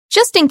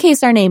Just in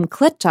case our name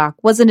Clit Talk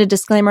wasn't a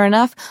disclaimer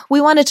enough,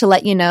 we wanted to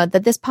let you know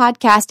that this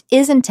podcast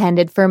is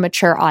intended for a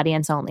mature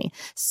audience only.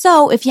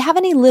 So if you have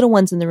any little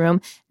ones in the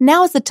room,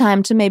 now is the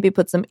time to maybe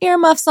put some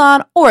earmuffs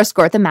on or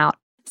escort them out.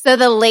 So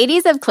the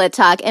ladies of Clit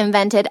Talk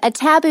invented a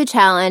taboo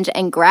challenge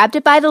and grabbed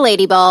it by the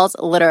lady balls,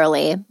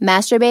 literally,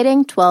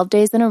 masturbating 12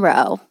 days in a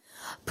row.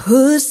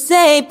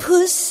 Pussy,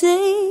 pussy,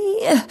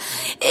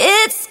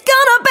 it's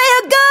gonna be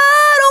a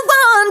good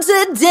one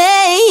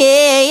today,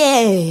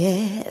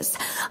 yes.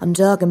 I'm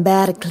talking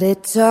about a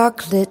clit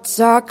talk, clit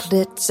talk,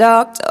 clit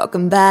talk.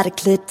 Talking about a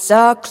clit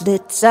talk,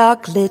 clit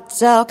talk, clit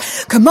talk.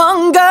 Come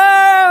on,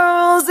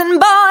 girls and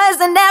boys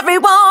and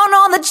everyone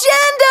on the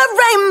gender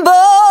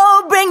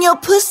rainbow. Bring your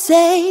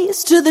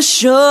pussies to the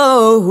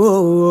show.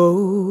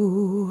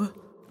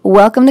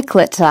 Welcome to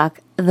Clit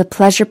Talk, the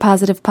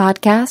pleasure-positive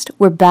podcast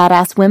where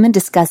badass women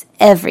discuss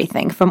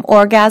everything from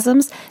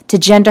orgasms to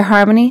gender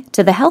harmony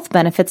to the health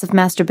benefits of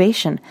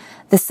masturbation,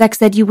 the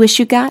sex ed you wish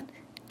you got,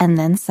 and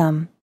then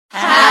some.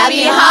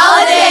 Happy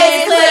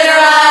holidays,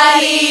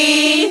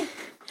 Clitorati!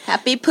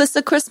 Happy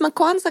Pussa Christmas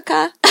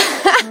Kwanzaa.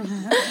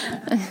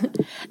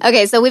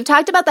 Okay, so we've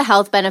talked about the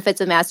health benefits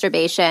of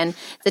masturbation.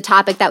 It's a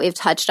topic that we've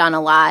touched on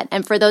a lot.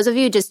 And for those of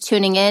you just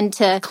tuning in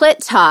to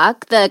Clit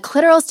Talk, the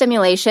clitoral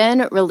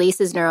stimulation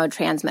releases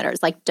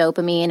neurotransmitters like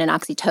dopamine and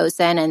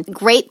oxytocin. And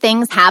great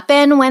things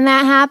happen when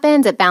that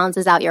happens. It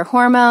balances out your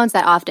hormones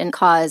that often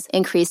cause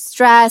increased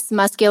stress,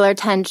 muscular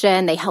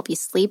tension. They help you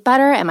sleep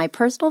better. And my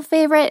personal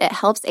favorite, it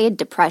helps aid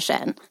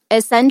depression.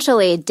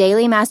 Essentially,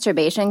 daily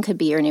masturbation could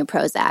be your new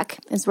Prozac.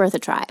 It's worth a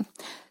try.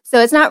 So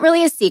it's not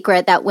really a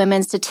secret that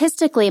women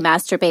statistically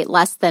masturbate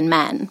less than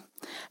men.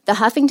 The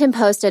Huffington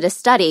Post did a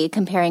study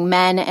comparing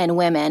men and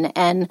women,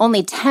 and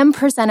only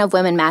 10% of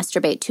women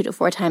masturbate 2 to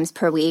 4 times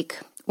per week,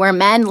 where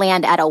men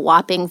land at a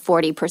whopping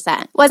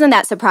 40%. Wasn't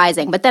that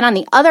surprising? But then on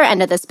the other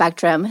end of the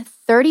spectrum,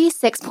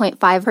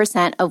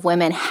 36.5% of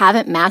women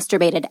haven't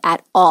masturbated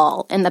at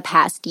all in the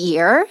past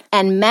year.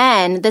 And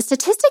men, the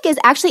statistic is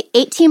actually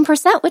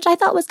 18%, which I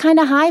thought was kind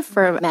of high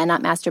for men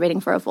not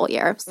masturbating for a full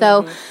year.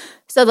 So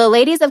the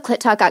ladies of Clit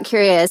Talk got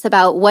curious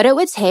about what it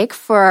would take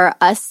for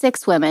us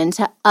 6 women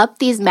to up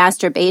these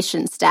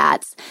masturbation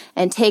stats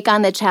and take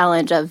on the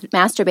challenge of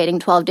masturbating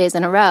 12 days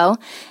in a row.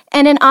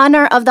 And in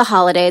honor of the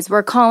holidays,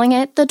 we're calling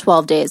it the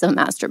 12 Days of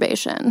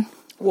Masturbation.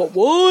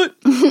 What?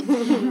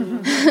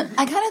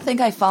 I kind of think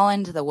I fall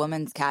into the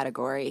women's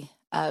category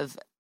of,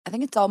 I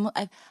think it's almost,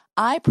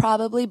 I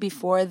probably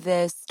before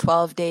this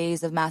 12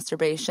 days of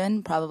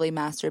masturbation probably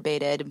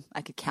masturbated,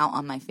 I could count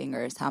on my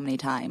fingers how many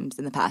times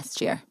in the past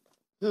year.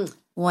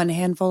 1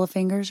 handful of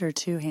fingers or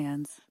 2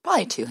 hands?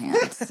 Probably 2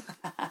 hands.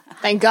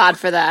 Thank God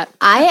for that.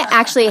 I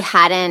actually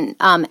hadn't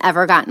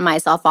ever gotten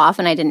myself off,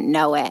 and I didn't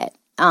know it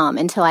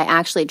until I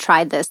actually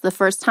tried this. The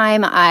first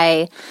time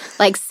I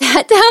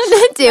sat down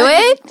to do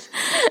it.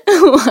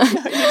 You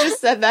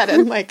just said that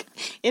and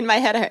in my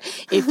head,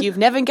 if you've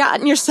never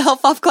gotten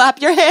yourself off,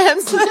 clap your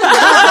hands. It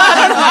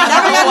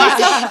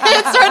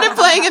started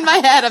playing in my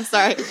head. I'm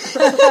sorry.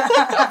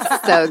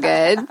 So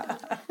good.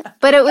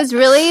 But it was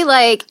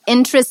really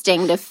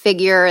interesting to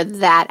figure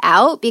that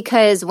out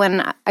because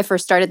when I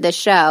first started this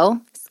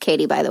show, it's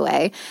Katie, by the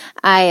way,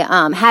 I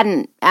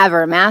hadn't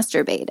ever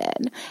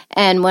masturbated.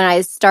 And when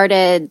I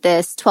started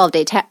this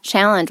 12-day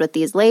challenge with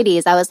these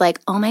ladies, I was like,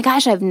 oh my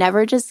gosh, I've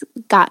never just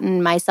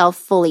gotten myself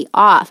fully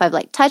off.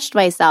 I've touched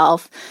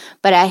myself,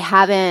 but I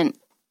haven't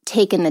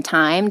taken the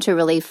time to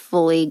really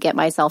fully get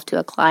myself to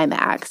a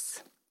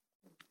climax,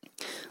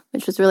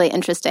 which was really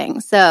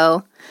interesting.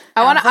 So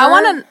I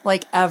want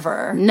to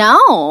ever.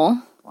 No.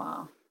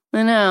 Wow.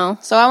 I know.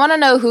 So I want to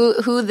know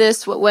who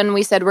this, when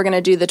we said we're going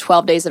to do the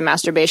 12 days of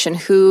masturbation,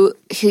 who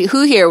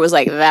here was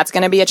like, that's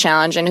going to be a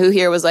challenge, and who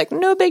here was like,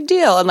 no big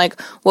deal, and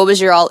what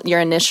was your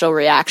initial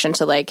reaction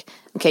to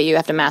okay, you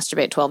have to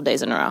masturbate 12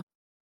 days in a row?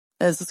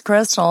 This is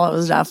Crystal. It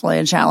was definitely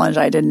a challenge.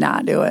 I did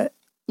not do it.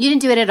 You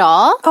didn't do it at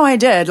all? Oh, I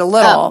did a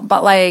little,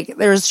 but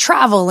there's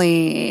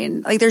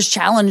traveling, there's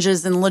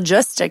challenges and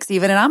logistics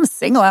even, and I'm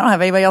single. I don't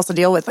have anybody else to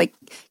deal with.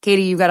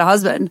 Katie, you've got a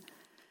husband.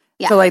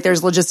 Yeah. So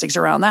there's logistics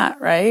around that,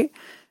 right?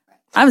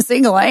 I'm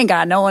single. I ain't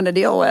got no one to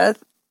deal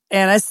with,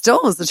 and it still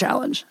was a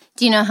challenge.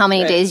 Do you know how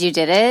many days you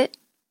did it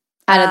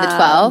out of the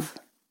 12?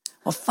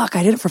 Well, fuck,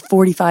 I did it for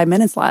 45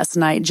 minutes last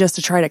night just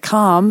to try to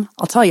come.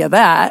 I'll tell you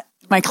that.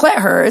 My clit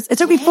hurts. It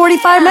took me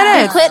 45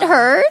 minutes. Your clit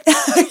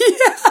hurts?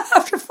 Yeah,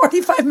 after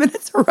 45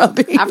 minutes of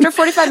rubbing. After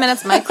 45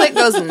 minutes, my clit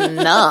goes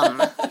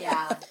numb.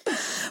 Yeah.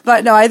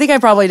 But no, I think I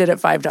probably did it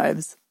 5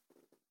 times.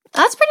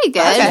 That's pretty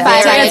good.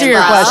 Okay. To answer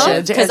your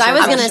question. Because I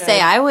was going to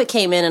say, I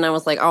came in and I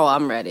was like, oh,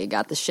 I'm ready.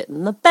 Got the shit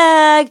in the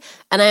bag.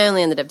 And I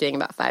only ended up doing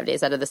about 5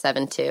 days out of the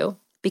 7 too.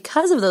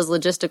 Because of those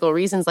logistical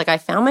reasons, I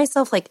found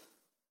myself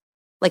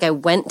I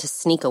went to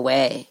sneak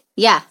away.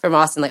 Yeah. From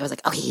Austin. I was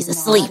like, okay, he's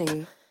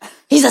asleep.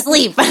 He's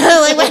asleep.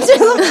 I went to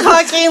the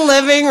fucking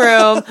living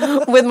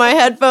room with my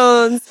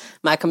headphones,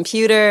 my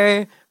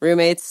computer,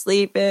 roommates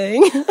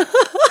sleeping.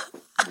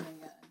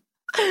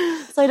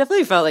 So I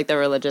definitely felt like there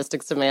were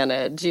logistics to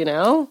manage,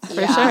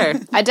 for sure.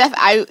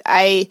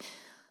 I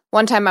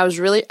One time I was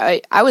really,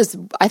 I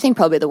think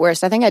probably the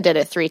worst. I think I did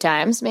it 3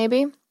 times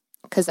maybe,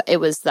 because it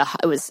was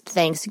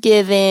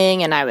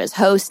Thanksgiving and I was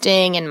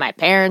hosting and my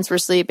parents were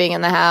sleeping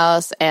in the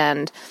house.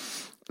 And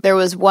there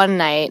was one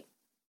night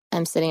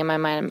I'm sitting in my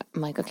mind,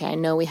 I'm like, okay, I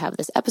know we have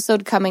this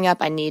episode coming up.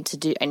 I need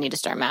to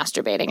start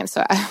masturbating. And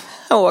so I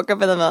woke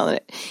up in the middle of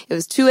it. It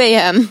was 2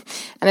 a.m.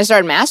 and I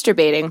started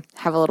masturbating,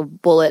 have a little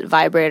bullet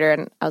vibrator,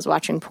 and I was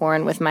watching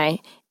porn with my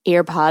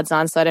ear pods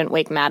on so I didn't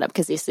wake Matt up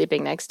because he's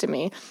sleeping next to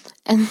me.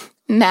 And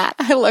Matt,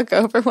 I look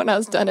over when I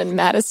was done and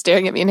Matt is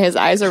staring at me and his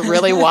eyes are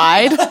really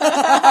wide. He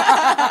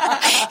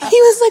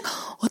was like,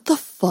 what the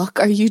fuck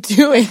are you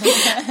doing?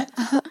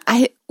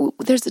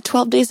 There's a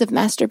 12 days of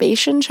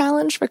masturbation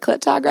challenge for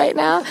Clit Talk right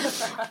now.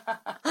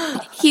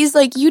 He's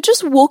like, you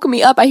just woke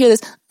me up. I hear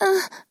this,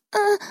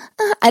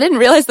 I didn't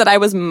realize that I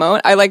was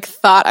I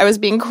thought I was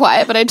being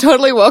quiet, but I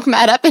totally woke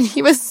Matt up and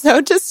he was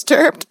so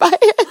disturbed by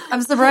it.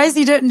 I'm surprised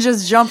he didn't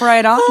just jump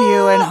right on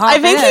you and hop I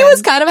think in. he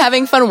was kind of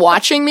having fun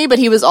watching me, but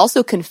he was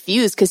also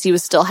confused because he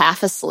was still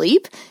half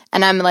asleep.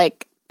 And I'm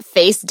like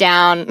face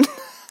down,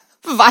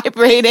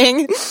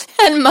 vibrating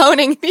and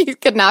moaning. He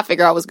could not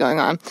figure out what was going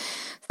on.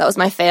 So that was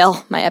my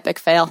fail, my epic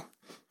fail,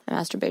 my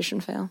masturbation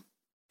fail.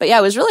 But yeah,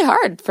 it was really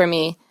hard for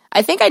me.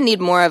 I think I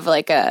need more of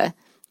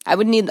I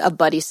would need a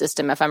buddy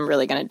system if I'm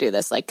really going to do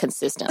this, like,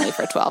 consistently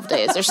for 12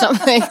 days or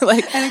something.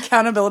 Like an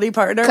accountability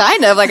partner.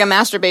 Kind of, like a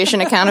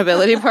masturbation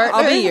accountability partner.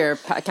 I'll be your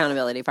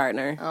accountability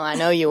partner. Oh, I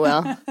know you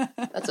will.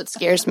 That's what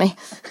scares me.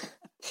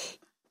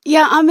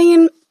 Yeah, I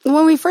mean,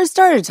 when we first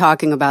started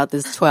talking about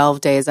this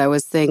 12 days, I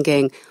was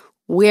thinking,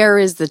 where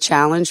is the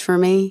challenge for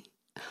me?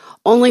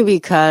 Only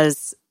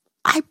because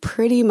I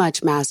pretty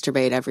much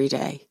masturbate every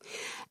day.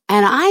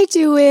 And I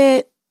do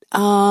it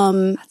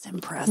that's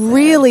impressive.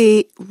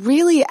 Really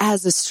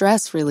as a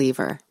stress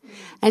reliever.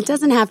 And it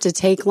doesn't have to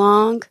take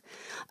long.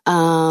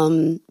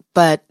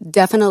 But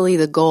definitely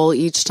the goal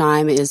each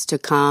time is to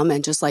come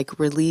and just like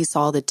release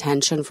all the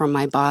tension from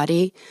my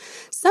body.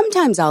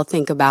 Sometimes I'll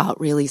think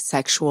about really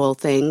sexual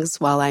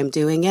things while I'm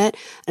doing it.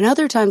 And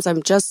other times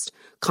I'm just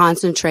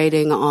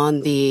concentrating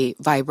on the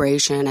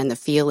vibration and the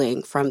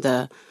feeling from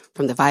the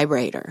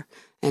vibrator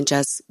and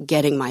just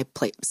getting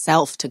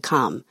myself to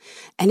come.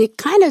 And it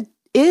kind of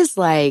is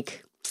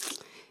like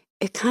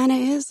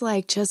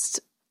just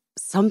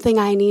something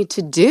I need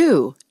to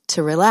do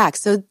to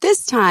relax. So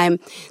this time,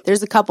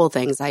 there's a couple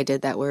things I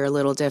did that were a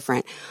little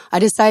different. I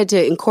decided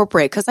to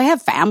incorporate, because I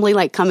have family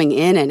like coming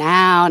in and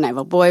out, and I have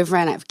a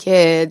boyfriend, I have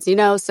kids,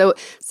 so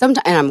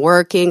sometimes, and I'm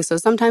working, so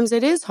sometimes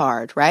it is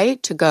hard,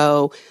 right, to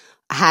go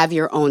have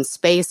your own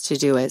space to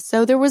do it.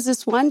 So there was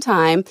this one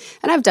time,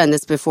 and I've done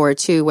this before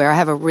too, where I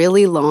have a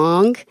really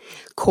long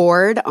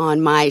cord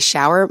on my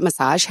shower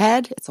massage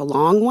head. It's a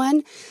long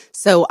one.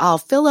 So I'll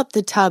fill up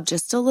the tub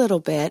just a little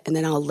bit, and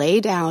then I'll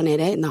lay down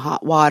in it in the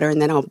hot water,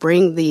 and then I'll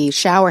bring the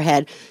shower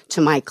head to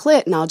my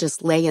clit, and I'll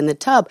just lay in the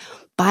tub.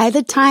 By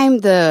the time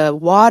the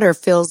water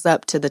fills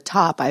up to the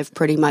top, I've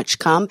pretty much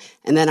come,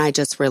 and then I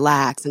just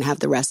relax and have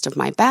the rest of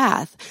my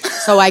bath.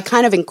 So I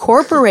kind of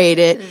incorporate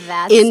it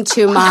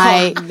into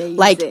my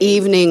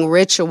evening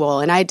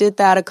ritual. And I did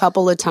that a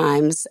couple of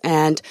times,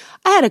 and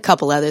I had a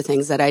couple other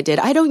things that I did.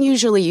 I don't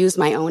usually use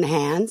my own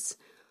hands.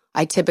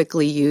 I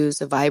typically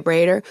use a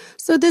vibrator.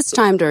 So this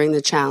time during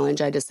the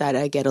challenge, I decided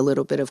I'd get a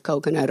little bit of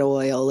coconut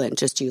oil and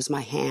just use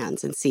my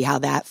hands and see how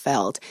that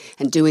felt.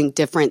 And doing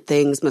different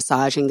things,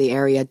 massaging the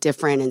area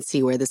different and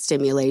see where the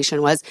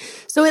stimulation was.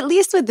 So at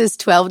least with this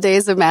 12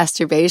 days of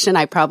masturbation,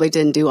 I probably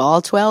didn't do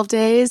all 12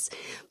 days,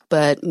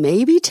 but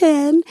maybe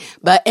 10.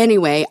 But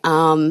anyway,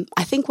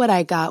 I think what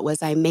I got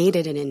was I made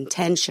it an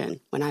intention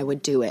when I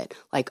would do it.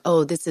 Like,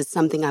 oh, this is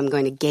something I'm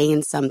going to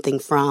gain something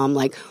from.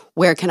 Like,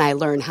 where can I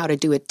learn how to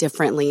do it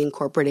differently,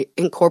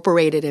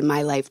 incorporate it in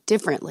my life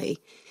differently,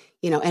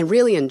 and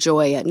really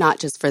enjoy it, not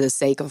just for the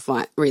sake of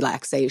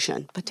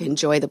relaxation, but to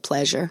enjoy the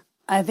pleasure.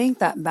 I think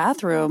that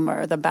bathroom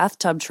or the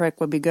bathtub trick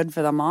would be good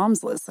for the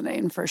moms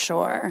listening, for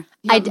sure.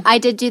 I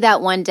did do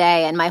that one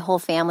day, and my whole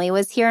family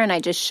was here, and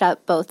I just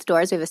shut both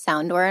doors. We have a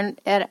sound door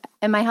in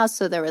my house,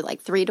 so there were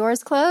like 3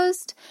 doors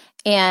closed,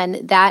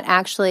 and that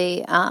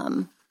actually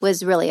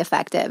was really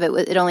effective.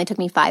 It only took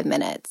me 5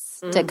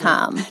 minutes to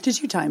come.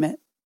 Did you time it?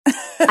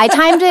 I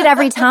timed it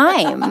every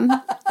time.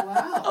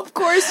 Wow. Of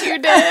course you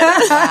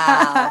did.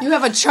 Wow. You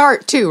have a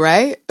chart too,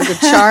 right? The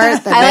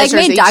chart that I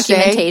made each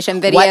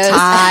documentation day. videos. What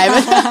time?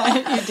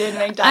 You did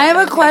make documentation. I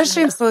have a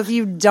question. So if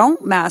you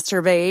don't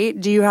masturbate,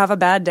 do you have a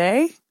bad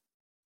day?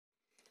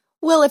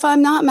 Well, if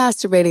I'm not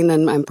masturbating,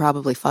 then I'm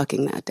probably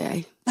fucking that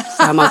day. So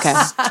I'm okay.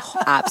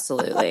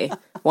 Absolutely.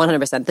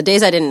 100%. The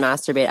days I didn't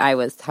masturbate, I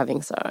was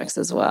having sex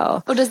as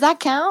well. Oh, does that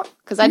count?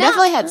 Because I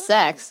definitely had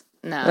sex.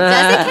 No.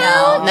 Does it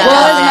count? No.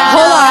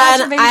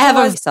 Hold on. I have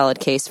a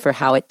solid case for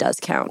how it does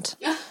count.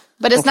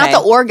 But it's not the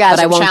but I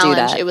orgasm won't do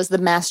challenge. that. It was the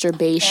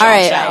masturbation All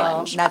right.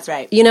 challenge. That's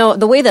right.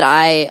 The way that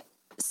I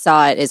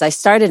saw it is I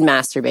started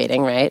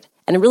masturbating, right?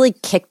 And it really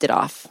kicked it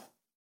off.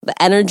 The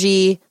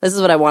energy, this is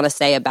what I want to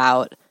say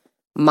about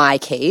my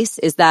case,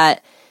 is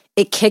that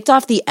it kicked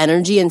off the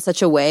energy in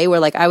such a way where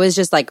like I was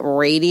just like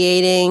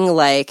radiating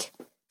like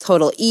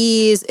total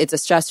ease. It's a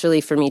stress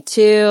relief for me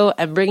too.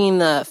 And bringing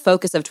the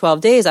focus of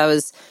 12 days, I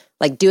was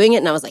like doing it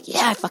and I was like,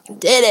 yeah, I fucking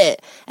did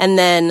it. And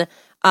then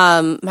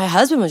my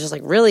husband was just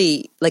like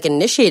really like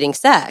initiating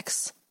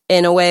sex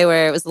in a way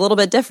where it was a little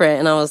bit different.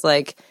 And I was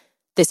like,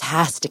 this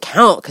has to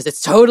count because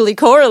it's totally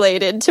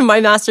correlated to my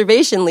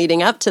masturbation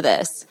leading up to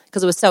this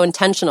because it was so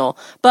intentional.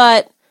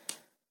 But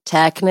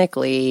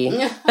technically,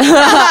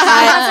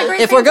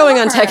 if we're going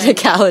on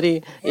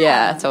technicality,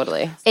 yeah,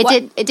 totally.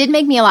 It did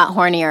make me a lot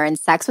hornier, and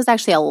sex was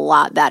actually a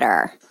lot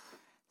better.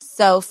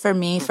 So for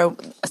me, for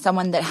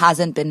someone that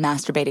hasn't been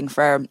masturbating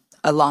for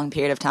a long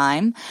period of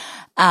time,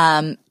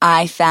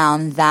 I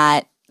found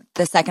that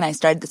the second I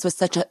started,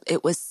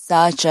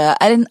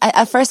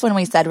 at first when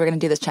we said we're going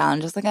to do this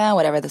challenge, I was like, oh,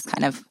 whatever, this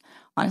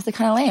honestly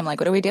kind of lame.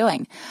 Like, what are we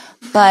doing?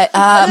 But,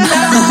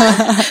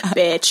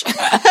 Bitch.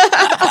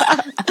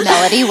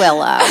 Melody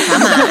Willow,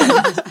 come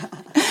on.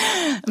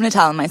 I'm going to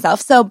tell him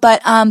myself. So,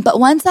 but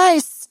once I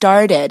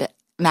started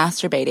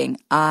masturbating,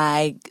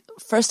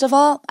 first of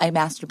all, I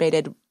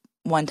masturbated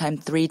one time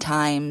 3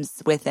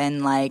 times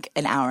within like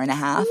an hour and a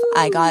half.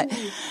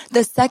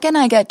 The second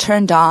I get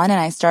turned on and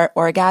I start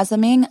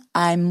orgasming,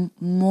 I'm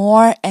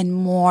more and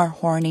more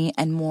horny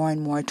and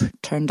more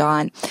turned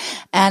on.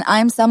 And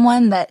I'm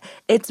someone that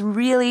it's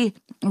really,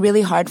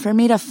 really hard for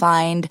me to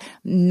find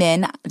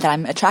men that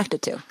I'm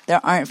attracted to. There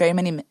aren't very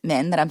many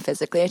men that I'm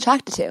physically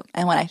attracted to.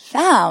 And what I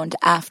found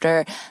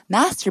after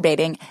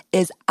masturbating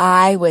is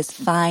I was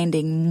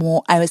seeing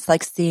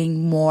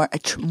more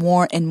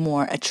and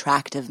more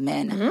attractive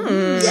men.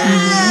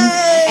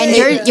 And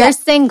you're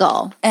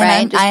single,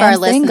 right? Just for our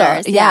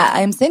listeners. Yeah,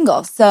 I'm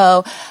single.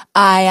 So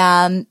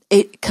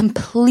it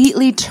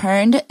completely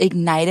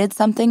ignited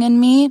something in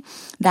me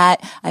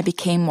that I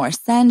became more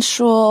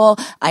sensual.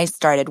 I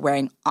started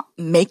wearing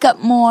makeup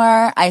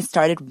more. I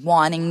started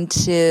wanting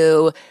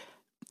to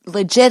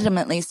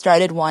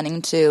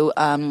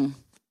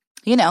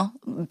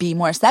be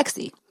more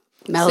sexy.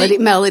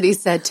 Melody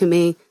said to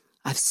me,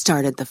 I've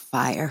started the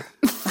fire.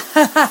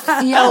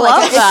 I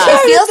love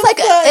that.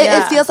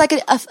 It feels like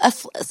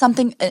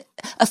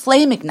a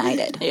flame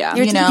ignited. Yeah.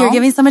 You're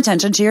giving some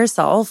attention to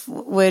yourself,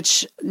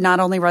 which not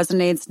only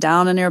resonates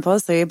down in your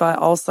pussy, but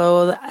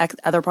also the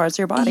other parts of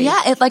your body.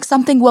 Yeah, it's like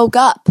something woke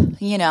up,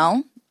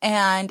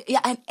 And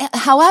yeah,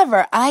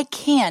 however, I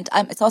can't.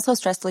 It's also a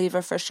stress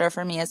reliever for sure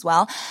for me as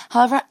well.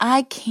 However,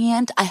 I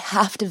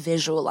have to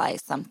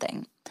visualize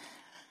something.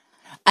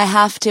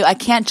 I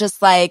can't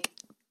just like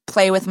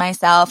play with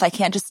myself. I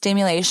can't just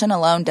stimulation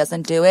alone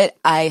doesn't do it.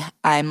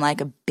 I'm like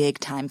a big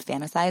time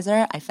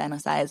fantasizer. I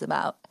fantasize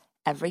about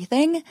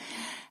everything.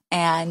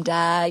 And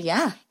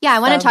yeah. I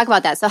want to talk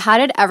about that. So how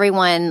did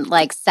everyone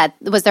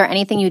was there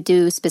anything you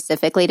do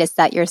specifically to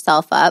set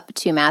yourself up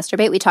to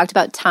masturbate? We talked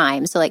about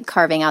time. So like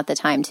carving out the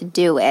time to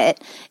do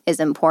it is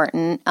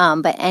important.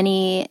 But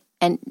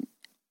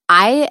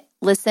I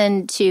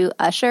listen to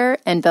Usher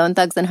and Bone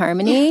Thugs and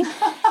Harmony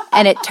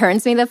and it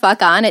turns me the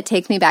fuck on. It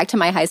takes me back to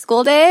my high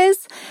school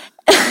days.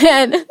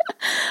 And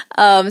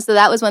so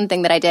that was one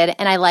thing that I did.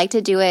 And I like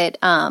to do it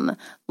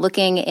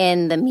looking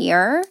in the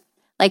mirror,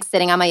 like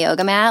sitting on my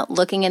yoga mat,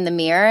 looking in the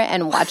mirror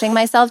and watching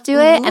myself do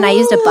it. And I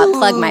used a butt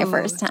plug my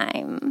first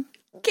time.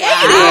 Katie!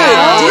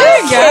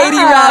 Katie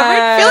Robert.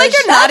 I feel like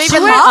you're not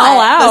even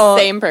the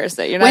same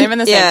person. You're not even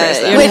the same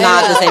person. You're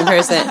not the same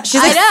person.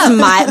 She's like,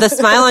 the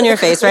smile on your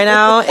face right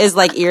now is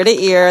like ear to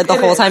ear the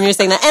whole time you're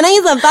saying that. And I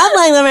use a butt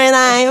plug every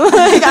time.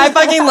 Like, I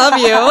fucking love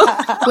you.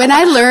 When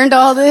I learned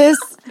all this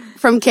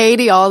from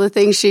Katie, all the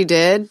things she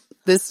did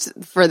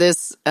for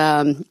this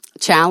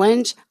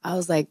challenge, I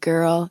was like,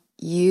 girl,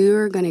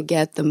 you're going to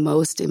get the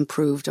most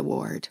improved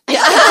award.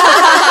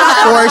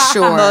 For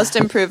sure. Most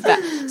improved.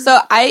 So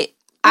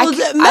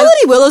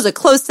Melody Willow's a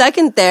close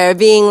second there,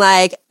 being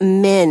like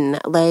men,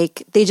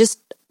 like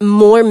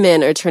more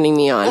men are turning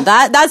me on.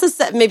 That's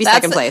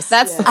second place.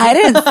 I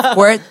didn't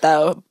squirt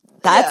though.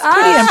 That's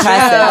pretty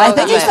impressive. I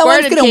think if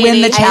someone's going to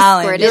win the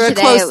challenge, I squirted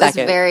today. It was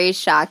very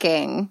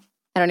shocking.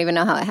 I don't even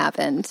know how it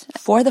happened.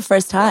 For the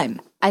first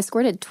time, I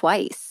squirted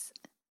twice.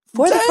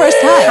 For the first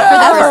time. For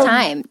the first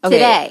time.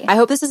 Today. I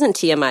hope this isn't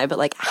TMI, but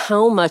like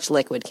how much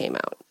liquid came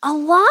out? A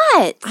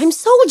lot. I'm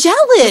so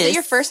jealous. Is it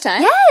your first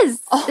time? Yes.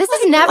 This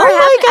has never happened.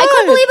 I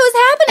couldn't believe it was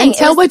happening. And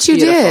tell what you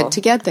did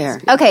to get there.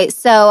 Okay,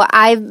 so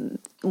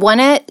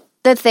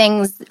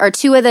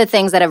two of the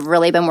things that have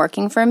really been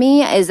working for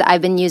me is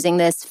I've been using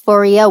this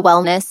Foria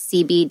Wellness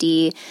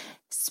CBD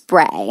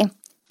spray.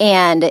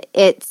 And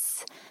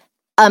it's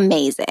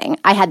amazing.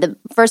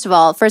 First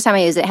time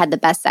I used it, had the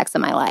best sex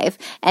of my life.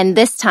 And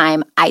this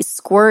time I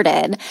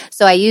squirted.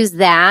 So I used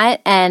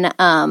that and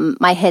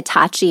my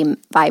Hitachi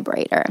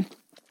vibrator.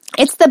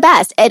 It's the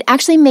best. It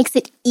actually makes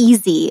it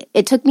easy.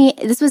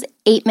 This was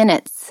 8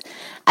 minutes.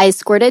 I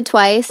squirted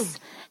twice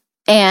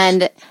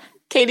and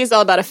Katie's all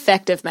about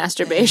effective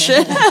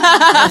masturbation.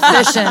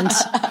 Efficient.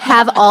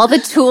 Have all the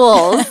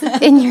tools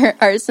in your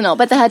arsenal.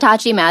 But the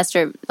Hitachi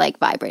Master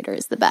vibrator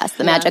is the best.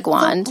 The magic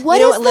wand.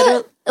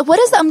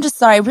 I'm just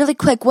sorry, really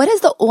quick. What does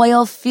the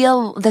oil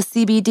feel, the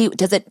CBD?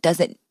 Does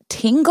it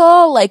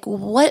tingle? Like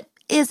what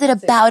is it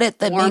about it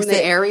that makes the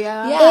it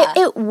area? Yeah.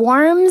 It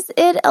warms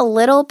it a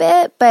little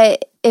bit,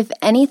 but if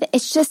anything,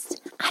 it's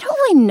just, I don't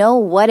really know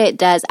what it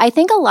does. I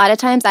think a lot of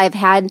times I've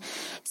had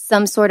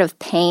some sort of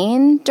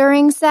pain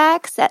during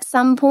sex at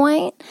some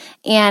point,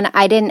 and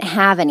I didn't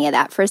have any of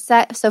that for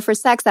sex. So for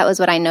sex, that was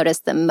what I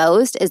noticed the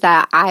most, is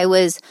that I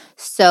was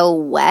so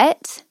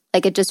wet.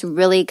 Like it just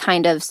really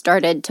kind of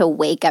started to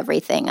wake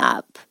everything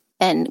up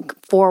and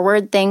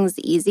forward things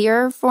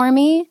easier for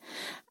me.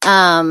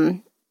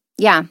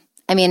 Yeah.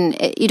 I mean,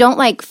 you don't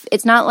like,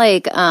 it's not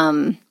like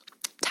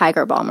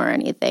Tiger Balm or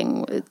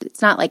anything.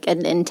 It's not like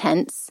an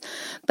intense,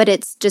 but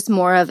it's just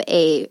more of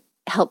a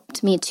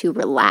helped me to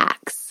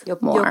relax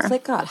more. Your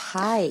clit got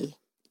high.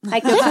 My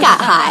clit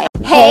got high.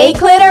 Hey,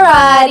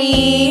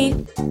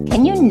 Clitorati!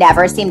 Can you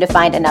never seem to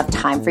find enough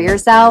time for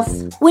yourself?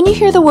 When you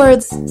hear the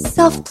words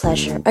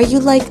self-pleasure, are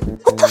you like,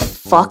 what the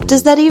fuck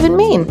does that even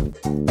mean?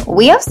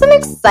 We have some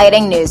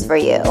exciting news for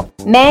you.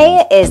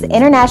 May is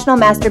International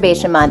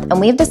Masturbation Month, and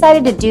we've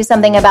decided to do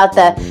something about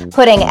the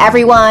putting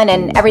everyone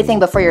and everything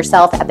before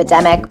yourself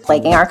epidemic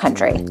plaguing our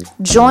country.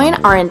 Join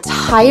our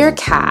entire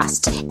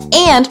cast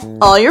and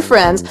all your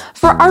friends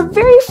for our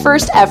very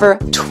first ever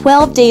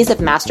 12 Days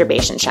of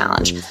Masturbation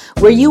Challenge,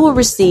 where you will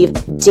receive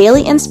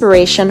daily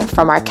inspiration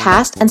from our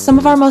cast and some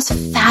of our most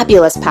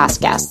fabulous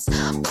past guests,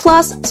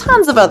 plus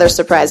tons of other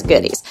surprise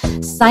goodies.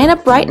 Sign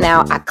up right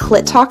now at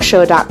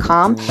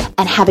clittalkshow.com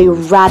and have a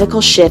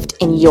radical shift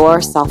in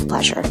your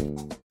self-pleasure.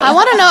 I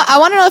want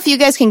to know if you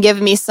guys can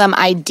give me some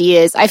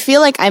ideas. I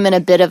feel like I'm in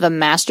a bit of a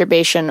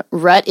masturbation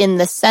rut in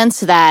the sense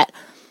that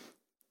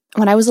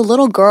when I was a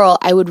little girl,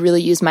 I would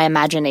really use my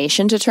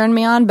imagination to turn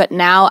me on, but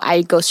now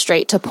I go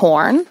straight to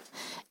porn.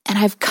 And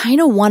I've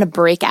kind of want to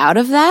break out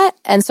of that.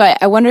 And so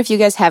I wonder if you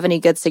guys have any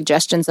good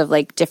suggestions of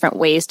like different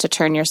ways to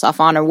turn yourself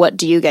on, or what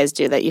do you guys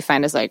do that you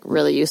find is like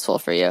really useful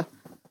for you?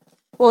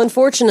 Well,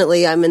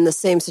 unfortunately, I'm in the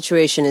same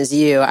situation as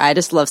you. I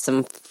just love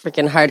some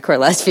freaking hardcore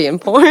lesbian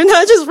porn.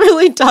 That just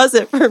really does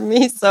it for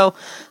me. So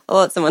I'll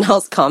let someone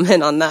else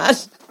comment on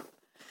that.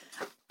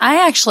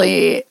 I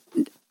actually,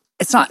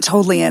 it's not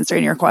totally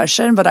answering your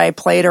question, but I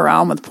played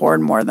around with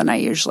porn more than I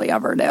usually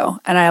ever do.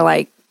 And I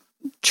like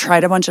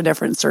tried a bunch of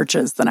different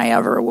searches than I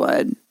ever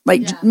would.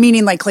 Like,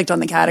 meaning like clicked on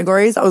the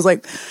categories. I was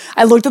like,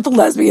 I looked at the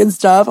lesbian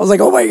stuff. I was like,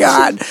 oh my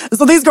God.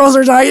 So these girls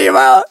are talking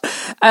about.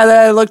 And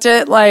then I looked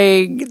at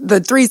like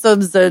the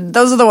threesomes, and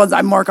those are the ones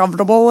I'm more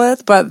comfortable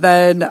with. But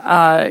then,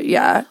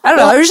 yeah, I don't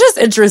know. It was just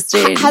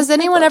interesting. Has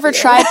anyone ever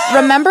tried,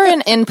 remember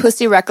in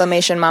Pussy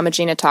Reclamation, Mama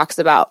Gina talks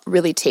about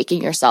really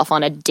taking yourself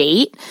on a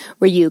date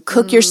where you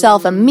cook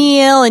yourself a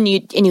meal and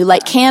you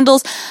light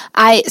candles.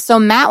 So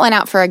Matt went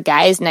out for a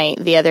guy's night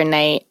the other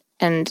night,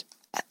 and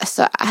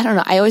so I don't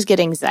know. I always get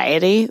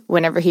anxiety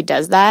whenever he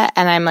does that.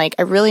 And I'm like,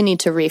 I really need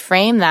to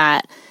reframe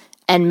that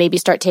and maybe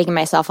start taking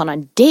myself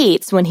on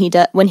dates when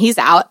he's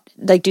out,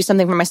 like do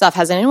something for myself.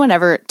 Has anyone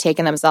ever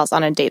taken themselves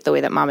on a date the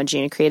way that Mama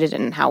Gina created it,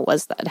 and how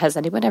was that? Has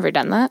anyone ever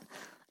done that?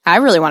 I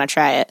really want to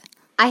try it.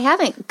 I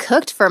haven't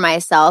cooked for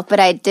myself, but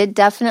I did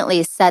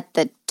definitely set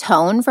the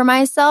tone for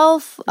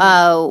myself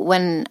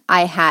when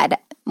I had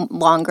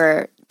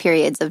longer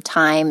periods of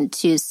time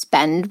to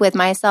spend with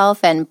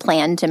myself and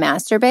plan to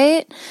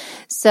masturbate.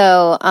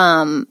 So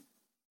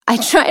I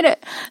tried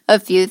a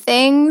few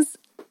things.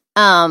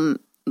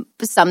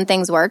 Some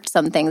things worked,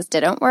 some things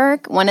didn't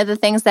work. One of the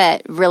things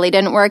that really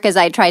didn't work is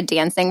I tried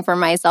dancing for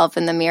myself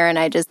in the mirror, and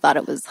I just thought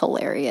it was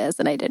hilarious,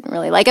 and I didn't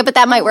really like it, but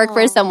that might work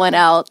for someone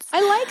else.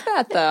 I like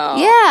that though.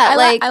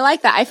 Yeah. I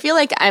like that. I feel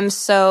like I'm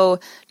so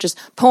just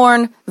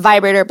porn,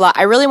 vibrator, blah.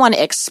 I really want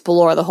to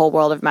explore the whole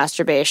world of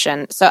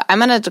masturbation. So I'm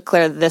going to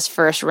declare this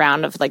first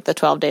round of like the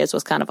 12 days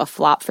was kind of a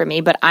flop for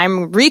me, but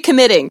I'm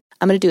recommitting.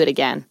 I'm going to do it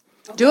again.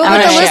 Do it with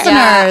the listeners.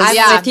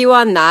 I'm with you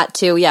on that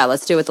too. Yeah,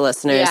 let's do it with the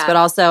listeners. Yeah. But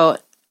also,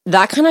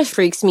 that kind of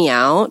freaks me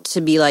out to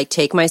be like,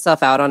 take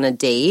myself out on a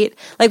date.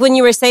 Like when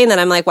you were saying that,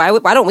 I'm like, why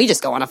don't we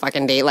just go on a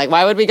fucking date? Like,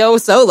 why would we go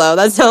solo?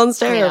 That sounds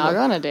terrible. I'll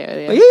go on a date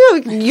with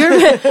you. You're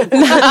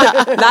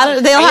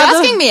not, they'll Are you have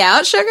asking me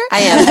out, sugar? I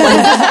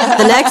am.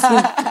 The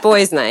next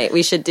boys' night,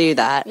 we should do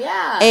that.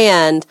 Yeah.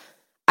 And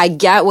I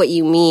get what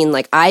you mean.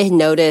 Like, I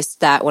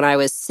noticed that when I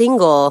was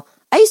single,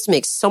 I used to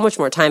make so much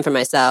more time for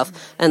myself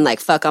and like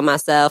fuck on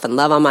myself and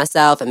love on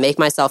myself and make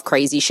myself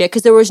crazy shit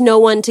because there was no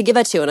one to give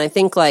it to. And I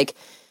think like,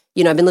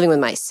 you know, I've been living with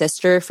my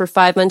sister for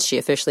 5 months. She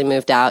officially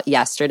moved out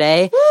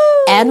yesterday.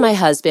 Woo! And my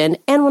husband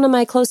and one of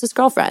my closest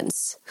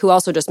girlfriends who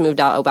also just moved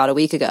out about a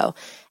week ago.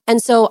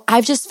 And so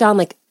I've just found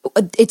like,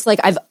 it's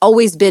like I've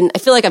always been, I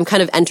feel like I'm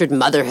kind of entered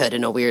motherhood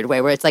in a weird way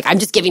where it's like I'm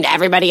just giving to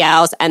everybody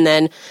else and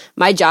then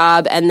my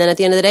job. And then at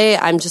the end of the day,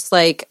 I'm just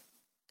like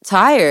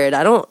tired.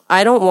 I don't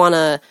want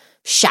to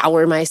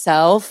shower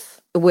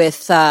myself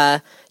with,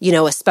 you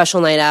know, a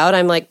special night out.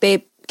 I'm like,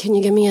 babe, can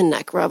you give me a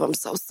neck rub? I'm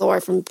so sore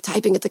from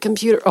typing at the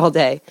computer all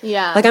day.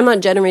 Yeah. Like I'm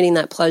not generating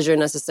that pleasure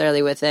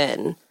necessarily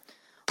within.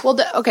 Well,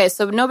 okay,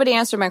 so nobody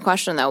answered my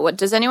question, though.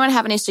 Does anyone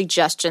have any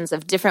suggestions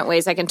of different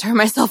ways I can turn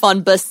myself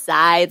on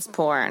besides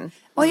porn?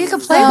 Well, you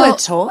could play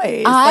with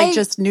toys. Like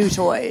just new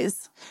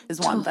toys is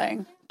one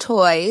thing.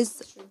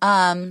 Toys.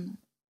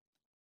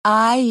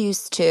 I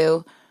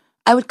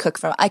cook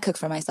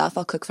for myself.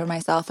 I'll cook for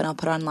myself and I'll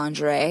put on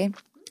lingerie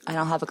and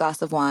I'll have a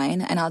glass of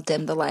wine and I'll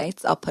dim the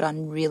lights. I'll put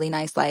on really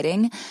nice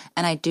lighting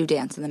and I do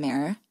dance in the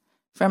mirror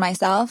for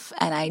myself,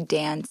 and I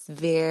dance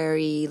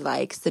very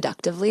like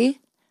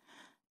seductively,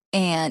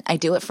 and I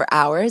do it for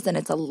hours, and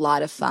it's a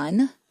lot of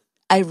fun.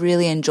 I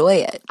really enjoy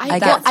it.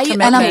 And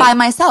I'm by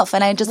myself,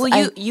 and I just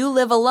you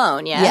live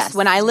alone, yes? Yes.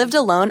 When I lived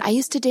alone, I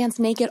used to dance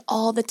naked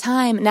all the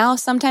time. Now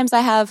sometimes I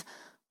have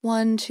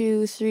 1,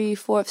 2, 3,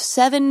 4,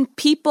 7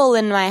 people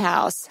in my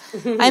house.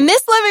 I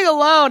miss living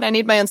alone. I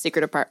need my own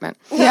secret apartment.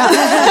 Yeah.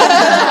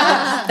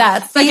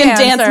 That's I can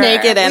dance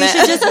naked in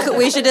it.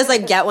 We should just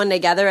like get one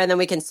together and then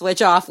we can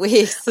switch off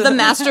weeks. The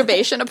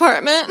masturbation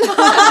apartment.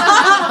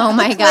 Oh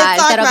my gosh,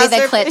 that'll be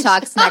the Clit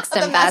Talk's next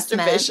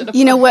investment.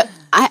 You know what?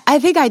 I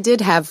think I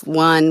did have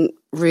one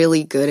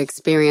really good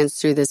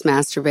experience through this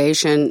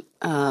masturbation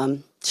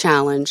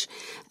challenge,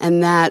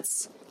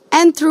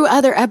 and through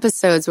other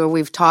episodes where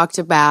we've talked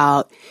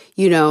about,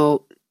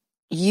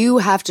 you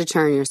have to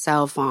turn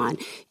yourself on.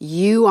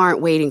 You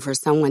aren't waiting for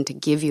someone to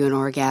give you an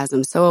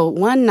orgasm. So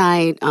one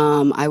night,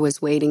 I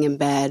was waiting in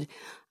bed.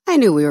 I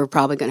knew we were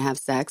probably going to have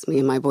sex, me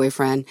and my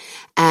boyfriend,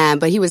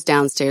 but he was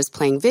downstairs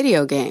playing a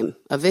video game.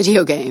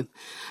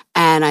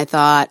 And I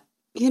thought,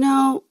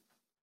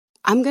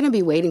 I'm going to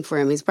be waiting for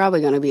him. He's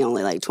probably going to be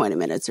only like 20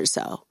 minutes or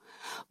so.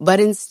 But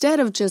instead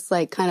of just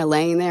like kind of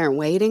laying there and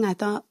waiting, I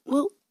thought,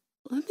 well,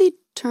 let me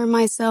turn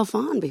myself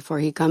on before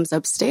he comes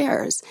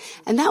upstairs.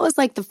 And that was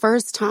like the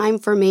first time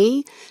for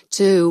me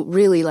to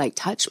really like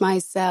touch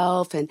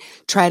myself and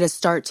try to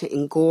start to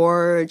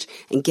engorge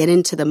and get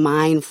into the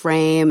mind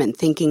frame and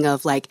thinking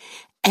of like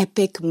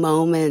epic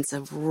moments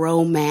of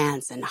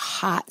romance and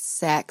hot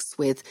sex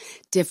with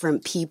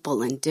different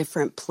people in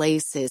different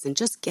places and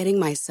just getting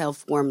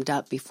myself warmed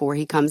up before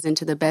he comes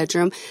into the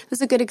bedroom. It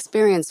was a good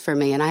experience for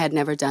me, and I had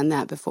never done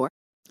that before.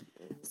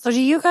 So do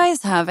you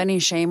guys have any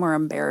shame or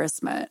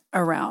embarrassment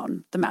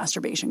around the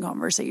masturbation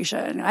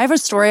conversation? I have a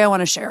story I want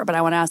to share, but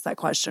I want to ask that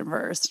question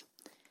first.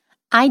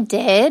 I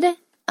did.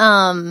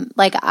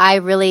 I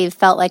really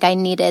felt like I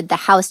needed the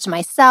house to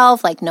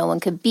myself, like no one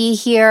could be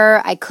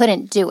here. I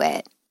couldn't do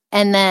it.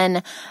 And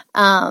then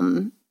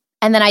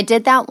I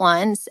did that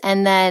once,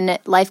 and then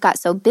life got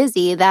so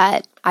busy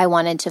that I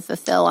wanted to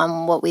fulfill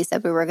on what we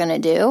said we were going to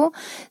do.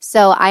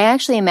 So I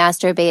actually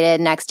masturbated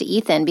next to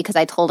Ethan because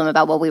I told him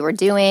about what we were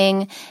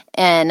doing,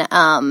 and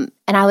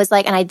I was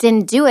like, and I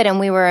didn't do it, and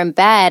we were in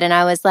bed, and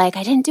I was like,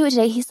 I didn't do it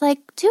today. He's like,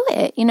 do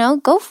it,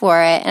 go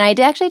for it. And I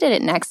actually did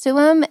it next to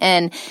him,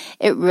 and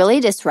it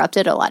really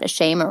disrupted a lot of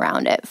shame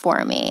around it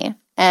for me.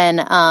 And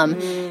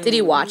did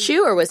he watch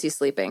you, or was he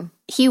sleeping?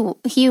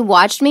 He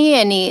watched me,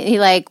 and he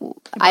like,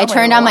 I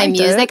turned on my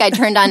music. I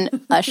turned on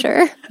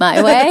Usher,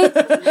 My Way.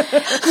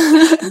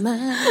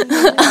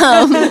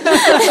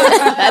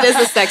 That is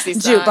a sexy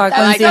song. Jukebox.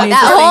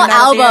 That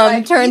whole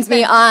album turns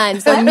me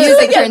on. So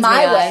music turns me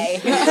on.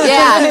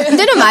 Yeah,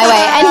 did it my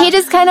way. And he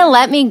just kind of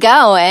let me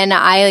go, and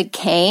I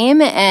came,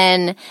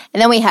 and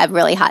then we had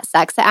really hot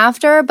sex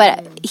after.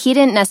 But he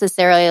didn't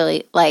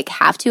necessarily like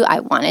have to. I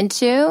wanted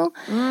to,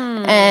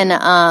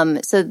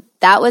 and so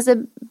that was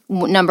a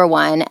number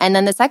one. And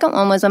then the second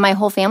one was when my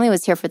whole family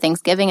was here for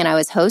Thanksgiving and I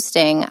was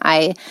hosting.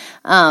 I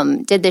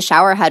did the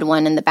shower head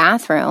one in the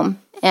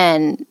bathroom.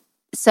 And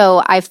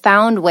so I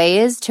found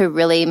ways to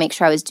really make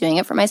sure I was doing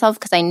it for myself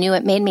because I knew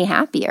it made me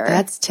happier.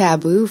 That's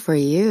taboo for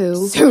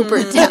you.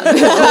 Super taboo.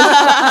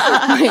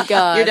 Oh my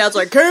God. Your dad's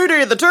like,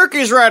 Katie, the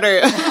turkey's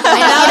ready.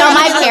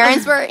 My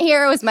parents weren't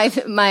here. It was my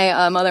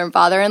mother and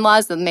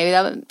father-in-law, so maybe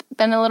that would have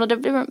been a little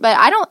different. But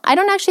I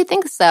don't actually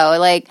think so.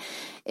 Like,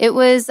 it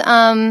was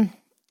a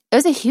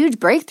huge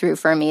breakthrough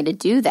for me to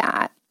do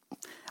that.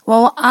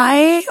 Well,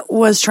 I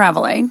was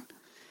traveling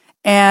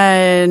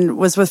and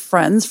was with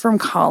friends from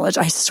college.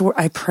 I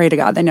pray to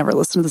God they never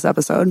listen to this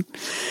episode.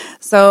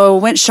 So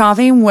went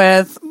shopping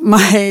with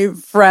my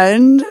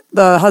friend,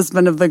 the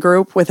husband of the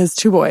group, with his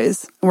 2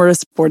 boys. We're at a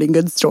sporting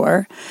goods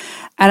store.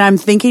 And I'm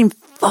thinking,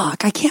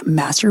 fuck, I can't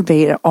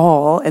masturbate at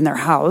all in their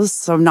house.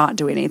 So I'm not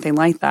doing anything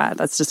like that.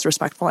 That's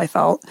disrespectful, I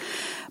felt.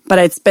 But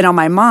it's been on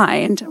my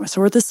mind.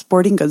 So we're at the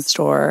sporting goods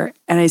store,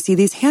 and I see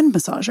these hand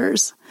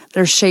massagers.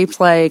 They're shaped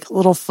like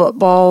little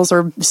footballs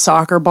or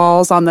soccer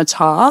balls on the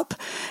top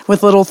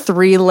with little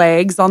 3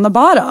 legs on the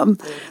bottom.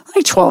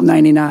 Like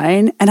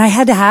 $12.99. And I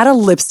had a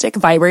lipstick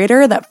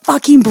vibrator that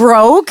fucking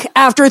broke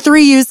after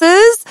 3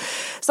 uses.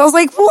 So I was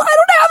like, well, I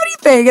don't have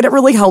anything. And it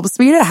really helps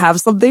me to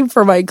have something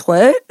for my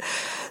clit.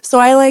 So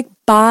I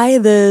buy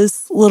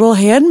this little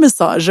hand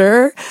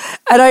massager,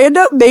 and I end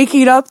up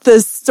making up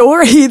this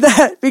story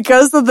that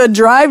because of the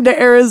drive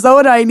to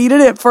Arizona, I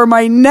needed it for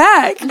my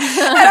neck. And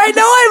I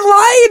know I'm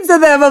lying to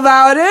them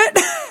about it.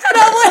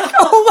 And I'm like,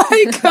 oh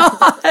my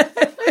God.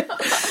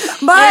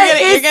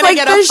 But you're gonna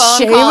get a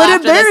phone call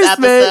after this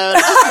episode.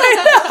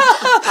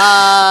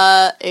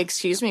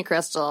 Excuse me,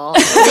 Crystal.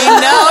 We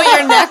know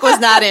your neck was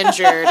not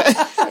injured.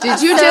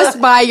 Did you just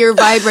buy your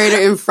vibrator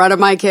in front of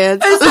my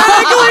kids? Exactly.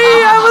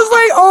 I was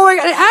like, oh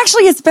my God.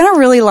 Actually, it's been a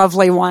really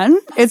lovely one.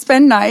 It's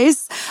been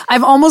nice.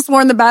 I've almost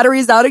worn the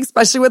batteries out,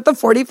 especially with the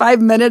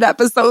 45-minute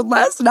episode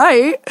last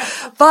night.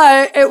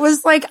 But it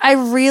was like,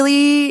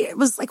 it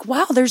was like,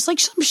 wow, there's like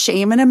some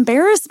shame and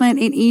embarrassment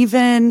in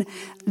even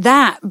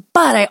that.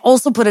 But I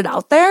also put it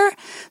out there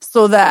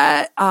so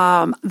that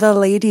the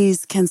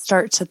ladies can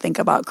start to think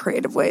about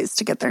creative ways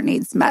to get their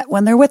needs met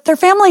when they're with their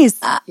families.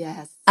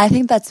 Yes. I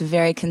think that's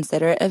very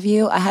considerate of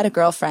you. I had a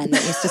girlfriend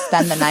that used to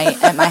spend the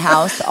night at my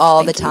house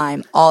all the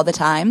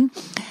time.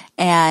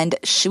 And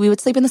we would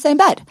sleep in the same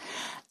bed.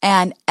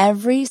 And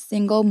every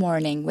single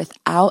morning,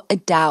 without a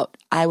doubt,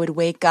 I would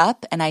wake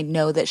up and I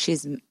know that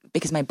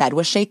because my bed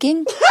was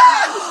shaking.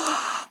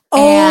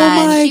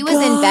 And she was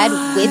in bed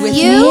with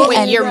you?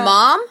 With your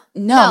mom?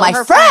 No, my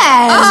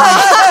friend.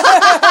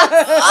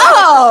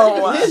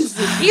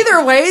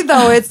 Either way,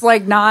 though, it's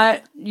like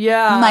not,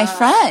 My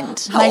friend.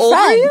 How old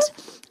were you?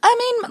 I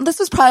mean, this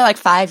was probably like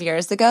 5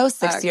 years ago,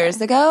 6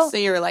 years ago. So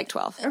you were like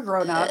 12. they're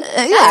grown up.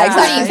 Yeah,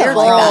 exactly. You're Something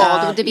like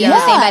that. old to be in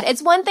the same bed.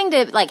 It's one thing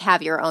to like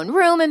have your own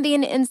room and be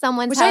in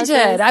someone's house. Which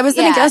I did. I was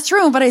in a guest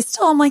room, but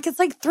I'm like, it's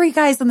like 3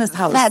 guys in this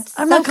house.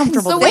 I'm not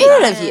comfortable. So with wait,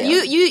 that. of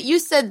you. You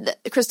said,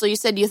 Crystal, you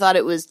said you thought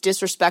it was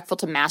disrespectful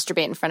to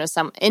masturbate in front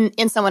of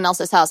in someone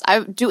else's house.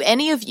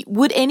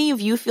 Would any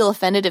of you feel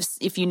offended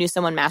if you knew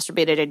someone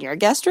masturbated in your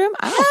guest room?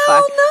 I don't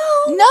fuck.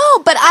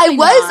 No, but I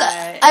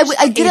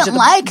didn't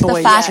like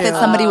the fact that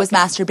somebody was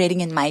masturbating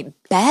in my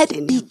bed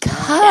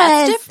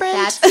because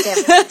That's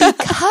different.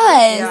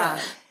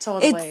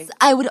 totally.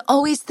 I would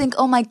always think,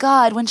 oh my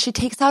God, when she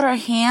takes out her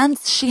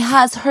hands, she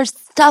has her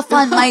stuff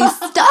on my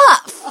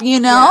stuff,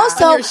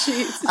 So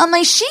on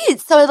my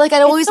sheets. So like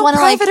I'd always want to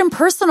private and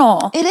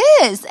personal. It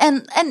is,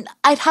 and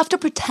I'd have to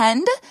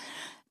pretend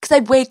because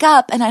I'd wake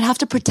up and I'd have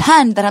to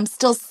pretend that I'm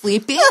still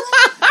sleeping.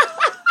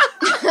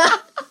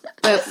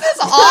 This is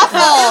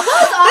awful.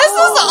 This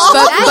is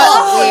awful.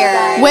 That's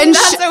weird.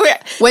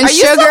 When Are you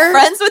Sugar still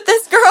friends with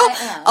this girl?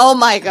 Oh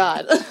my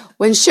God.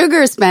 when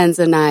Sugar spends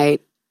a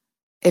night,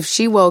 if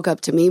she woke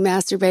up to me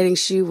masturbating,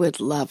 she would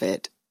love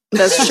it.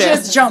 That's true.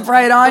 Just jump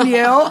right on you.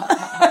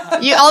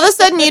 You all of a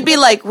sudden you'd be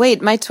like,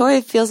 wait, my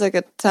toy feels like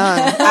a tongue.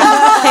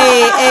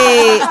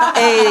 Hey,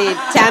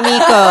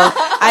 Tamiko,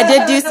 I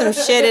did do some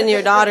shit in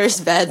your daughter's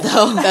bed,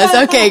 though.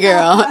 That's okay,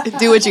 girl.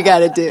 Do what you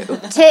gotta do.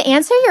 To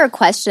answer your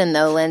question,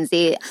 though,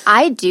 Lindsay,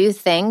 I do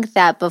think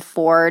that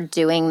before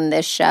doing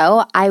this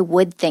show, I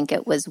would think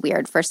it was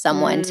weird for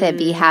someone to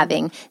be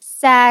having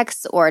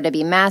sex or to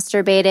be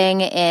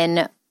masturbating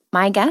in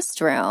my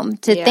guest room.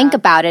 To think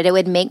about it, it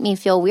would make me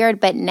feel weird.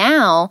 But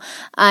now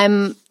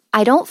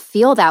I don't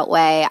feel that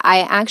way.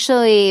 I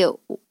actually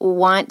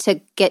want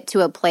to get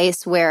to a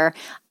place where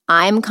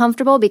I'm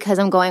comfortable because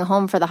I'm going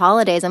home for the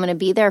holidays. I'm going to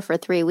be there for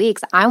 3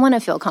 weeks. I want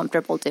to feel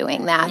comfortable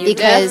doing that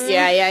because,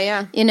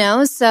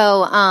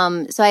 So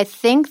I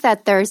think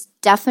that there's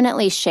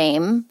definitely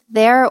shame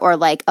there, or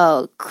like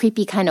a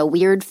creepy kind of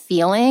weird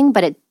feeling,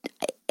 but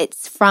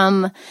it's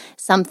from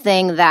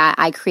something that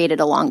I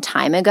created a long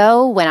time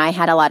ago when I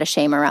had a lot of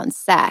shame around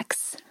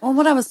sex. Well,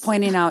 what I was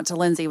pointing out to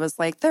Lindsay was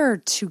like, there are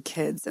 2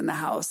 kids in the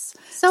house.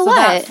 So what?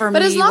 That for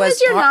But me as long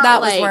as you're not, that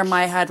was like- where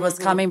my head was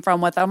coming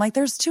from with. I'm like,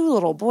 there's 2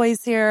 little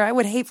boys here. I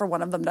would hate for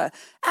one of them to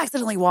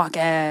accidentally walk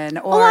in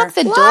or Lock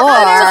the door.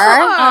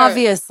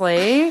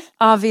 Obviously.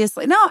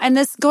 No, and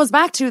this goes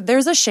back to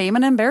there's a shame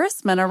and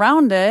embarrassment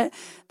around it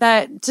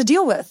that to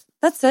deal with.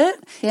 That's it.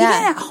 Yeah.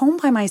 Even at home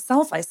by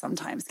myself, I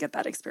sometimes get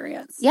that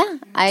experience. Yeah,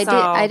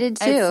 I did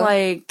too. It's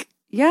like,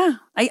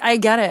 I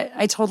get it.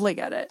 I totally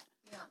get it.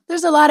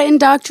 There's a lot of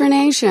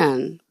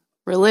indoctrination.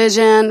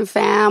 Religion,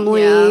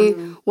 family,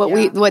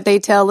 what they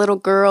tell little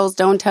girls,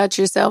 don't touch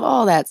yourself,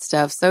 all that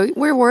stuff. So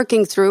we're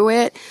working through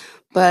it.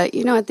 But,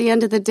 at the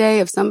end of the day,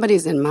 if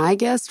somebody's in my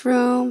guest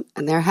room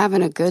and they're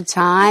having a good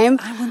time,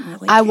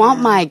 I want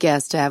my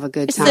guest to have a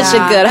good time. Such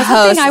a good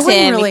host, I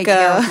wouldn't really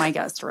care Tamiko. with my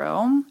guest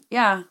room.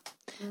 Yeah.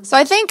 So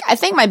I think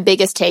my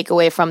biggest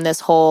takeaway from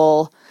this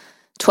whole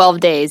 12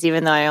 days,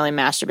 even though I only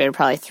masturbated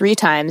probably 3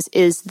 times,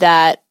 is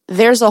that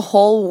there's a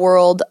whole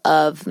world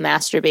of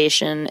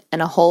masturbation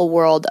and a whole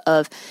world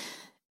of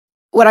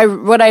what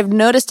I've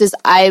noticed is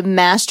I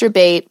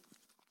masturbate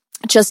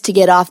just to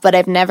get off, but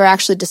I've never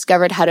actually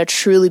discovered how to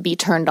truly be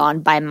turned on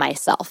by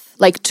myself.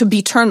 Like to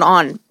be turned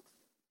on,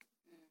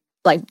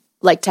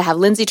 like to have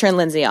Lindsay turn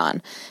Lindsay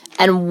on,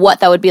 and what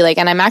that would be like.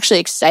 And I'm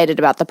actually excited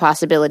about the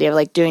possibility of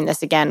like doing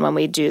this again when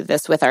we do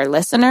this with our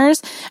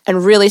listeners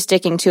and really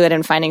sticking to it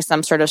and finding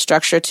some sort of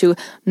structure to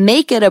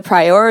make it a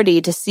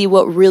priority to see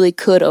what really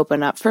could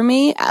open up for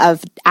me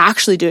of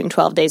actually doing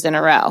 12 days in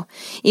a row.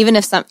 Even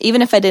if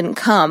I didn't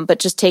come, but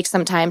just take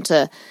some time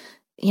to,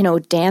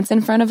 dance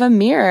in front of a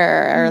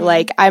mirror, or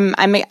like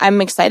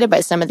I'm excited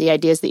by some of the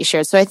ideas that you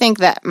shared. So I think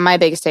that my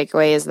biggest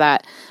takeaway is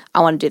that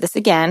I want to do this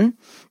again.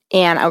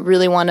 And I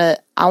really want to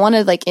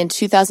like in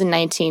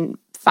 2019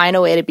 find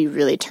a way to be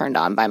really turned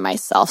on by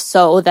myself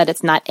so that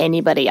it's not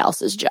anybody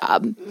else's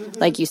job. Mm-hmm.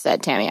 Like you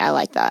said, Tammy, I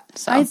like that.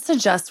 So I'd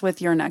suggest with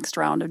your next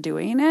round of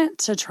doing it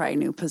to try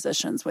new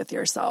positions with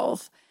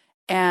yourself.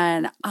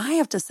 And I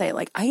have to say,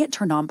 like, I get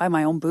turned on by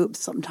my own boobs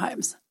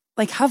sometimes.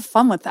 like have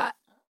fun with that.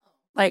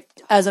 Like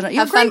as an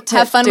have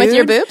fun with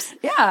your boobs.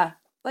 Yeah.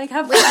 Like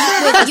have with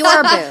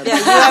your boobs. Lindsay,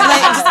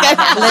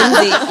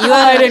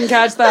 I didn't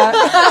catch that.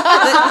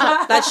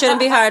 That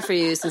shouldn't be hard for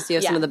you since you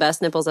have some of the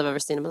best nipples I've ever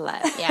seen in my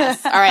life.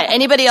 Yes. All right.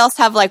 Anybody else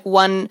have like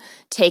one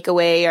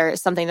takeaway or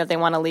something that they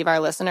want to leave our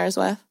listeners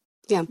with?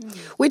 Yeah.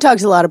 We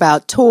talked a lot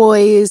about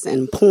toys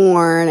and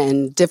porn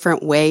and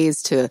different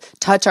ways to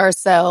touch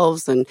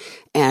ourselves and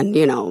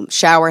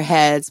shower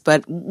heads.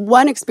 But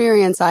one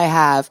experience I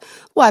have,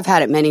 well, I've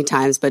had it many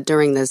times, but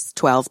during this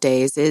 12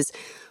 days is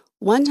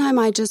one time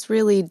I just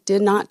really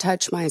did not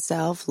touch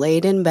myself,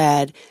 laid in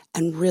bed,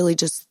 and really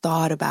just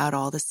thought about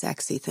all the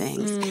sexy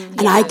things.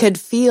 And I could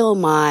feel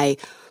my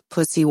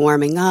pussy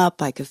warming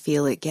up. I could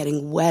feel it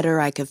getting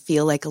wetter. I could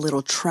feel like a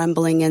little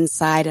trembling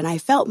inside. And I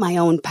felt my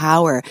own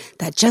power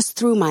that just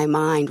through my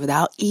mind,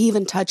 without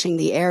even touching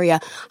the area,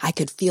 I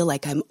could feel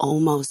like I'm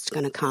almost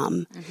going to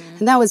come.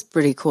 And that was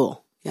pretty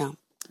cool. Yeah.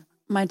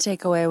 My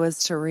takeaway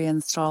was to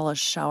reinstall a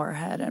shower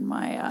head in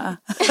my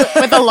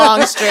with a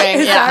long string.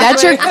 Yeah,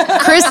 that's your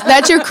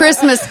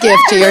Christmas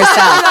gift to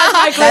yourself.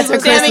 That's your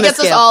Christmas Sammy gets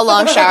gift. us all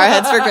long shower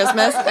heads for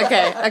Christmas.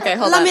 Okay,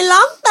 hold on. Let me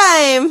long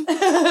time.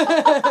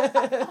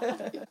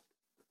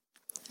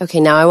 Okay,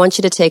 now I want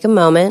you to take a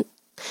moment,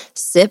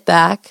 sit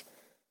back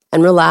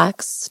and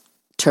relax.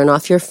 Turn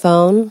off your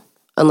phone,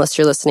 unless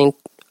you're listening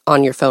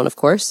on your phone, of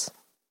course.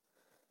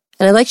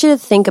 And I'd like you to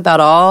think about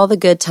all the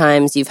good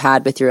times you've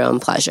had with your own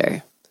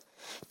pleasure.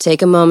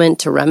 Take a moment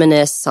to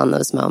reminisce on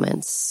those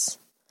moments.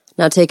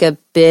 Now take a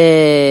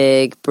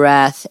big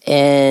breath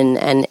in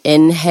and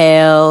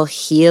inhale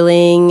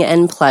healing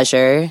and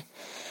pleasure.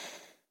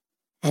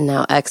 And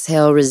now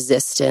exhale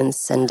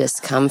resistance and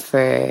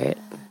discomfort.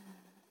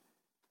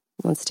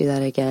 Let's do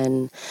that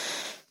again.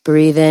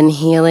 Breathe in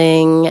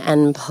healing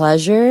and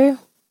pleasure.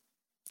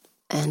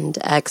 And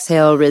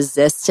exhale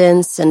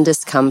resistance and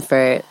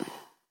discomfort.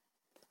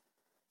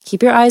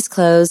 Keep your eyes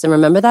closed and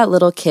remember that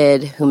little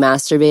kid who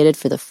masturbated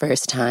for the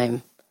first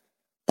time.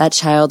 That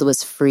child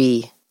was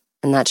free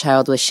and that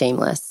child was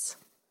shameless.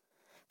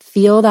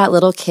 Feel that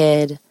little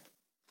kid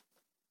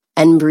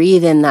and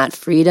breathe in that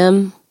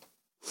freedom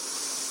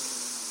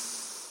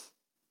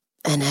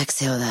and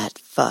exhale that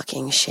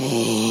fucking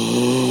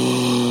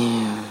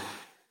shame.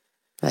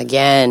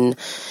 Again,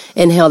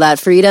 inhale that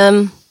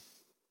freedom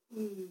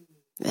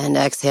and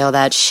exhale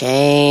that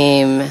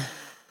shame.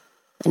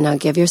 And now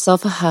give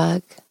yourself a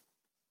hug.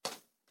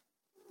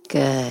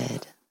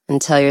 Good.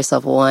 And tell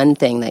yourself one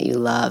thing that you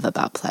love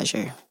about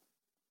pleasure.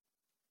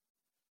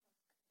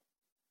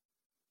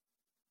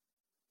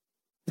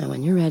 Now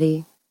when you're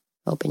ready,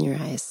 open your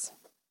eyes.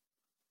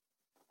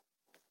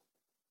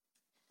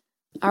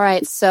 All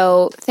right,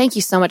 so thank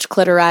you so much,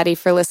 Clitorati,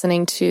 for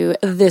listening to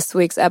this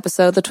week's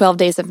episode, the 12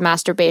 Days of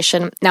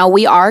Masturbation. Now,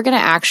 we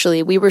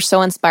were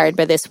so inspired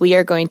by this, we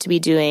are going to be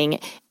doing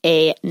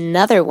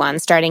another one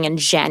starting in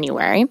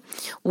January.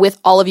 With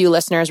all of you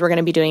listeners, we're going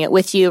to be doing it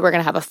with you. We're going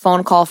to have a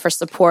phone call for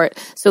support.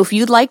 So if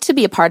you'd like to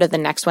be a part of the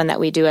next one that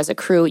we do as a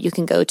crew, you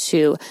can go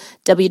to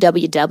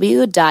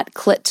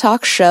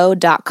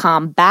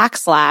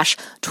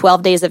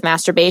www.clittalkshow.com/12 Days of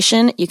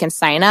Masturbation. You can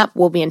sign up.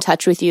 We'll be in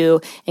touch with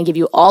you and give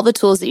you all the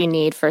tools that you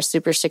need for a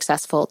super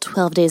successful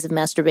 12 Days of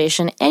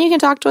Masturbation. And you can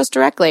talk to us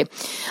directly.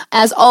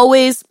 As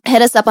always,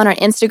 hit us up on our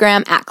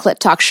Instagram at Clit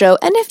Talk Show.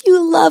 And if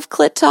you love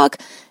Clit Talk,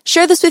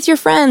 share this with your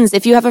friends.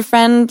 If you have a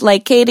friend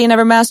like Katie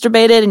never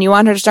masturbated and you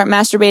want her to start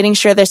masturbating,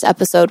 share this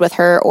episode with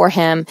her or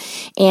him.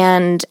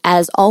 And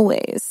as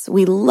always,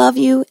 we love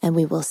you and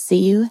we will see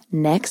you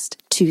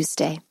next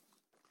Tuesday.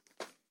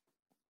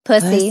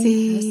 Pussy.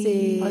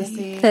 Pussy.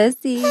 Pussy.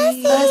 Pussy.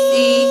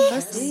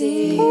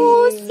 Pussy.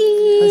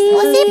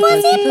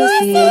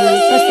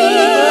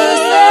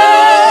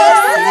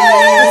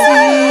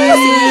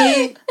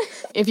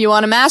 If you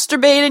want to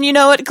masturbate and you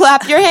know it,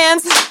 clap your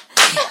hands.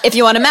 If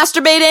you want to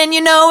masturbate and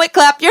you know it,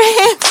 clap your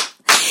hands.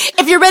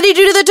 If you're ready to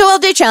do the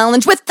 12-day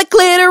challenge with the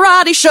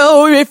Clitorati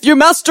Show, if you're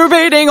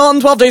masturbating on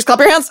 12 days, clap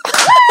your hands.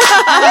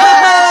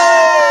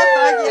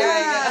 Yeah.